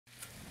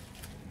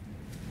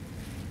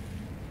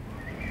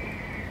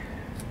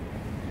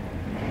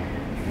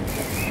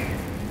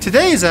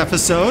Today's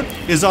episode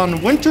is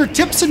on winter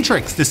tips and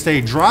tricks to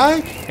stay dry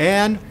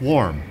and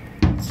warm.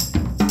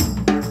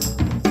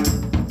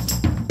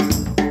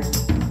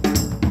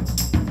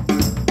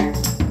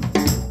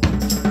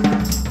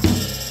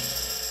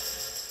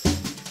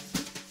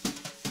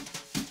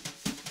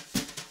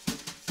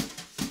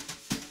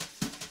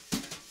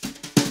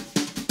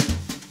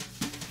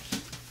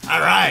 All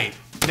right,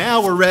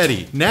 now we're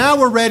ready. Now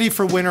we're ready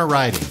for winter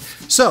riding.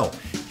 So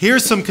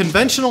here's some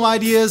conventional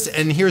ideas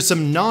and here's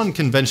some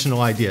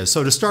non-conventional ideas.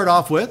 So to start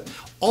off with,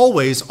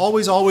 always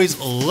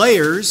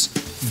layers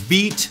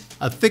beat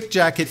a thick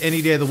jacket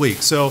any day of the week.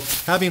 So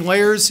having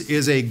layers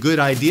is a good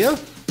idea.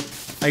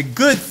 A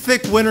good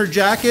thick winter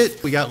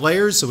jacket, we got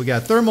layers. So we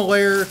got a thermal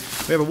layer,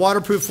 we have a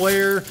waterproof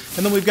layer,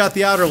 and then we've got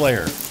the outer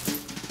layer.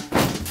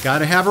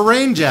 Gotta have a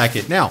rain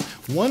jacket. Now,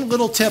 one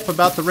little tip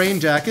about the rain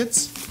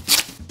jackets.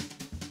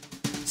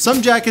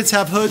 Some jackets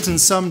have hoods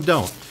and some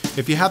don't.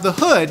 If you have the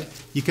hood,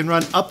 you can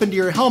run up into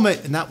your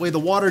helmet and that way the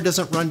water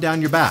doesn't run down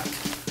your back.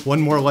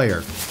 One more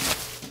layer.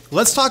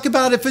 Let's talk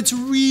about if it's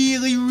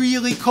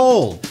really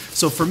cold.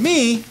 So for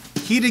me,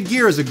 heated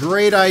gear is a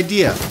great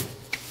idea.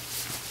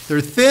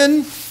 They're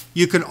thin,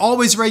 you can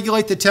always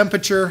regulate the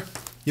temperature,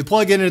 you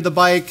plug into the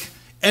bike,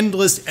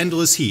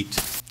 endless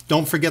heat.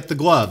 Don't forget the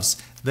gloves.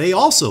 They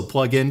also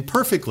plug in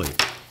perfectly.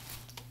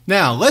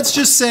 Now, let's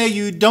just say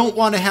you don't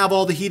want to have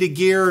all the heated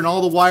gear and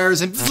all the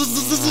wires and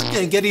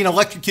getting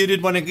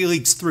electrocuted when it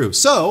leaks through.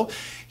 So,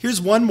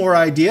 here's one more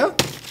idea.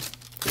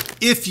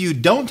 If you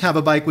don't have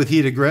a bike with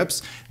heated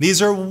grips, these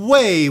are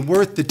way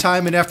worth the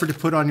time and effort to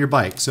put on your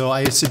bike. So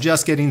I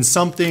suggest getting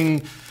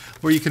something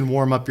where you can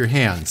warm up your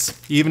hands.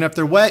 Even if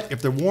they're wet,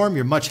 if they're warm,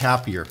 you're much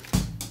happier.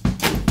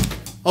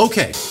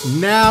 Okay,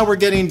 now we're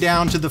getting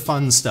down to the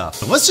fun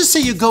stuff. Let's just say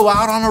you go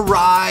out on a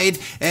ride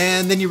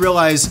and then you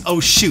realize,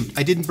 oh shoot,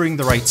 I didn't bring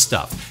the right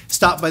stuff.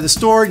 Stop by the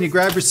store and you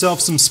grab yourself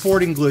some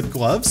sporting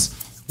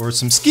gloves or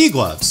some ski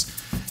gloves.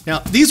 Now,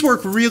 these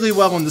work really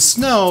well in the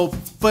snow,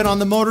 but on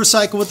the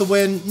motorcycle with the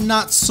wind,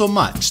 not so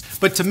much.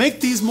 But to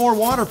make these more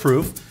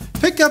waterproof,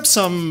 pick up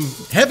some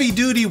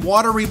heavy-duty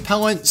water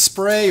repellent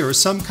spray or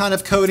some kind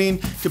of coating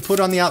to put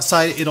on the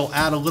outside. It'll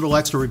add a little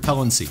extra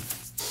repellency.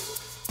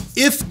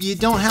 If you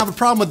don't have a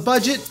problem with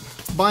budget,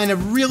 buying a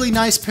really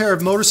nice pair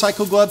of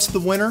motorcycle gloves for the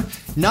winter,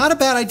 not a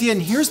bad idea.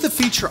 And here's the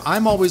feature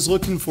I'm always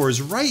looking for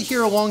is right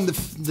here along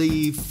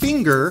the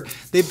finger,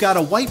 they've got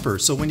a wiper.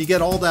 So when you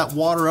get all that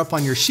water up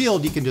on your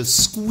shield, you can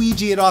just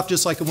squeegee it off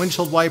just like a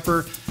windshield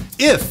wiper.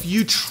 If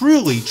you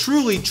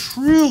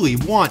truly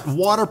want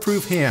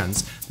waterproof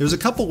hands, there's a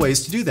couple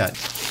ways to do that.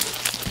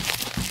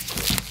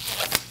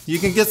 You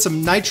can get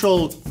some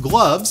nitrile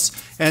gloves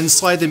and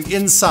slide them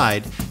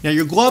inside. Now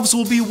your gloves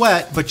will be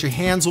wet, but your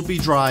hands will be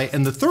dry,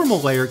 and the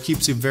thermal layer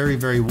keeps you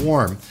very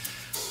warm.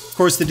 Of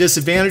course, the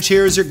disadvantage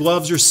here is your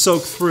gloves are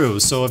soaked through,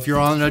 so if you're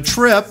on a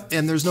trip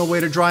and there's no way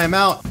to dry them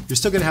out, you're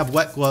still gonna have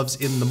wet gloves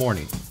in the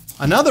morning.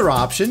 Another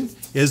option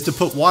is to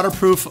put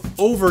waterproof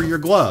over your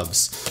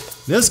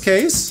gloves. In this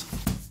case,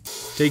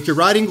 take your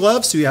riding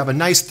gloves so you have a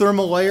nice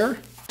thermal layer.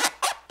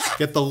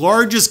 Get the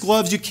largest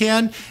gloves you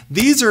can.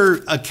 These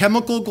are a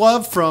chemical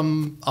glove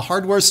from a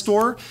hardware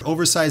store.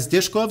 Oversized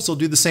dish gloves will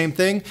do the same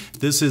thing.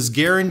 This is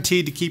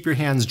guaranteed to keep your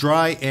hands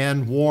dry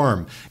and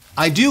warm.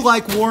 I do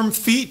like warm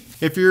feet.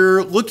 If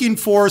you're looking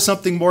for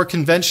something more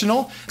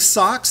conventional,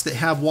 socks that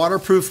have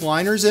waterproof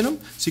liners in them,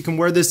 so you can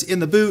wear this in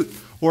the boot,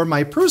 or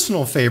my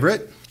personal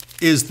favorite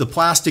is the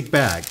plastic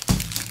bag.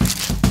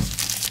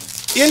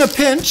 In a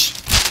pinch,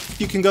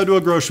 you can go to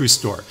a grocery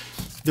store.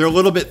 They're a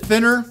little bit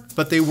thinner,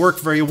 but they work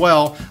very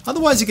well.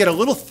 Otherwise, you get a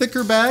little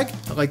thicker bag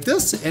like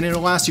this, and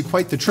it'll last you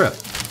quite the trip.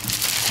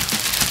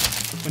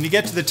 When you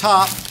get to the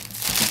top,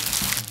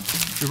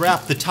 you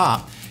wrap the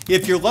top.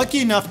 If you're lucky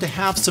enough to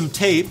have some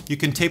tape, you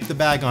can tape the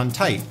bag on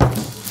tight.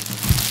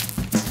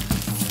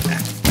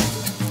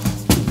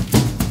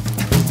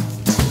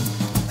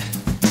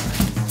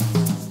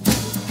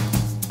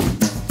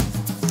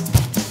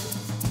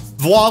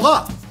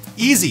 Voila!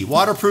 Easy,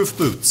 waterproof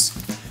boots.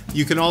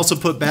 You can also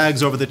put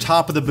bags over the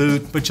top of the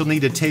boot, but you'll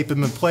need to tape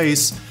them in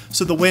place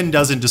so the wind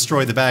doesn't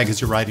destroy the bag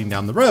as you're riding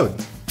down the road.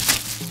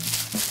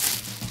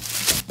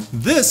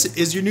 This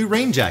is your new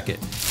rain jacket.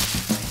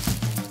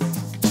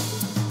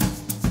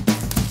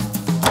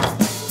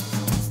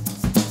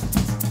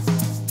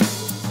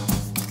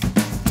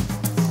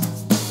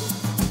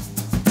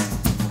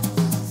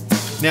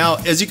 Now,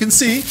 as you can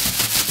see,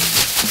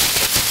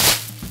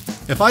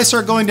 if I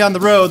start going down the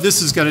road,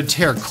 this is going to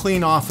tear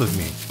clean off of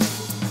me.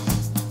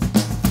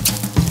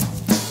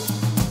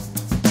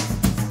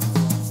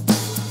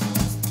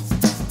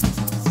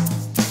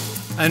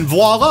 And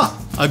voila,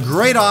 a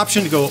great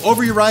option to go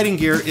over your riding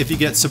gear if you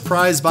get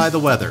surprised by the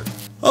weather.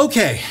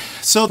 Okay,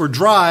 so we're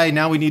dry,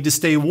 now we need to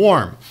stay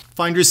warm.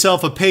 Find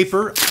yourself a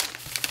paper.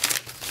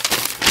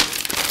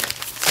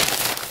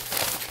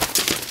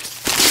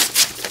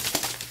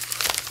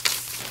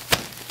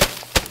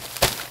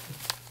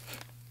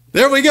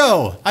 There we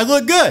go, I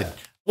look good.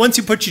 Once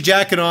you put your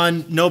jacket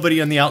on,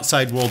 nobody in the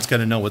outside world's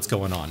gonna know what's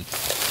going on.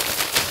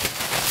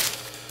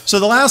 So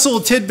the last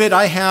little tidbit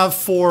I have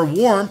for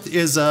warmth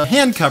is a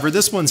hand cover.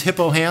 This one's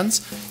Hippo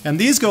hands, and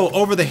these go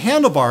over the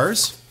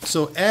handlebars.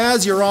 So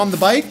as you're on the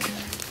bike,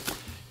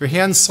 your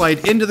hands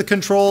slide into the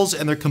controls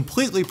and they're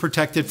completely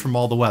protected from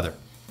all the weather.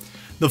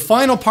 The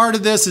final part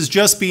of this is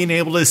just being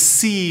able to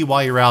see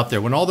while you're out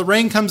there. When all the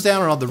rain comes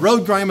down and all the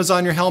road grime is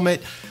on your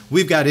helmet,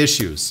 we've got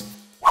issues.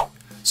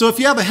 So if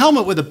you have a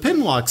helmet with a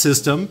pin lock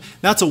system,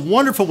 that's a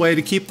wonderful way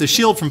to keep the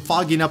shield from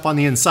fogging up on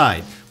the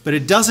inside. But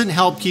it doesn't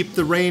help keep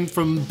the rain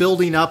from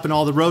building up and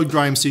all the road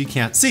grime so you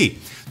can't see.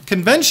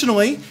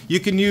 Conventionally, you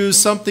can use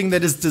something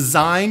that is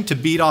designed to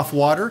beat off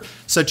water,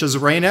 such as a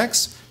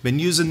Rain-X. Been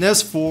using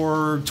this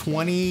for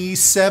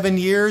 27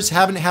 years,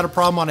 haven't had a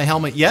problem on a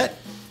helmet yet.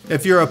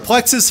 If you're a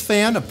Plexus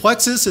fan, a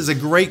Plexus is a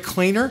great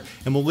cleaner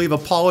and will leave a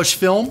polished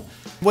film.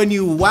 When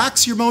you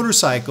wax your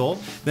motorcycle,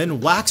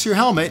 then wax your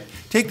helmet,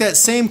 take that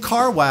same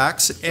car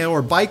wax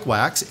or bike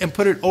wax and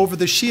put it over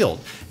the shield.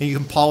 And you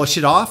can polish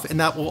it off and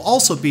that will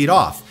also beat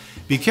off.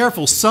 Be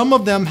careful, some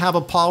of them have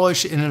a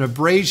polish and an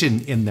abrasion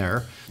in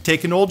there.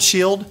 Take an old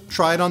shield,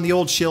 try it on the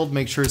old shield,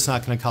 make sure it's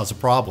not going to cause a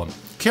problem.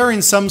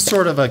 Carrying some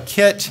sort of a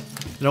kit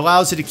that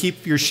allows you to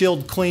keep your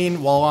shield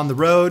clean while on the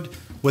road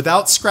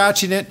without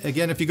scratching it.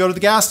 Again, if you go to the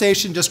gas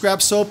station, just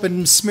grab soap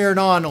and smear it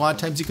on. A lot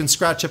of times you can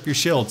scratch up your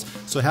shields.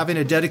 So having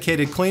a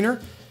dedicated cleaner,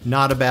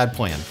 not a bad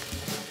plan.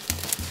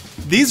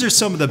 These are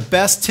some of the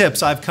best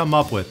tips I've come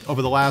up with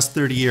over the last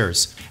 30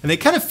 years. And they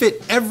kind of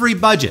fit every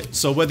budget.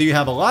 So whether you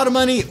have a lot of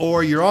money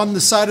or you're on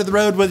the side of the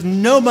road with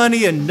no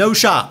money and no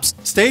shops,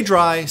 stay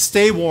dry,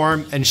 stay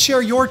warm, and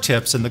share your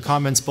tips in the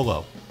comments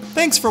below.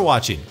 Thanks for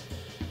watching.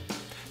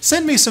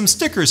 Send me some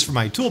stickers for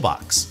my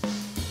toolbox.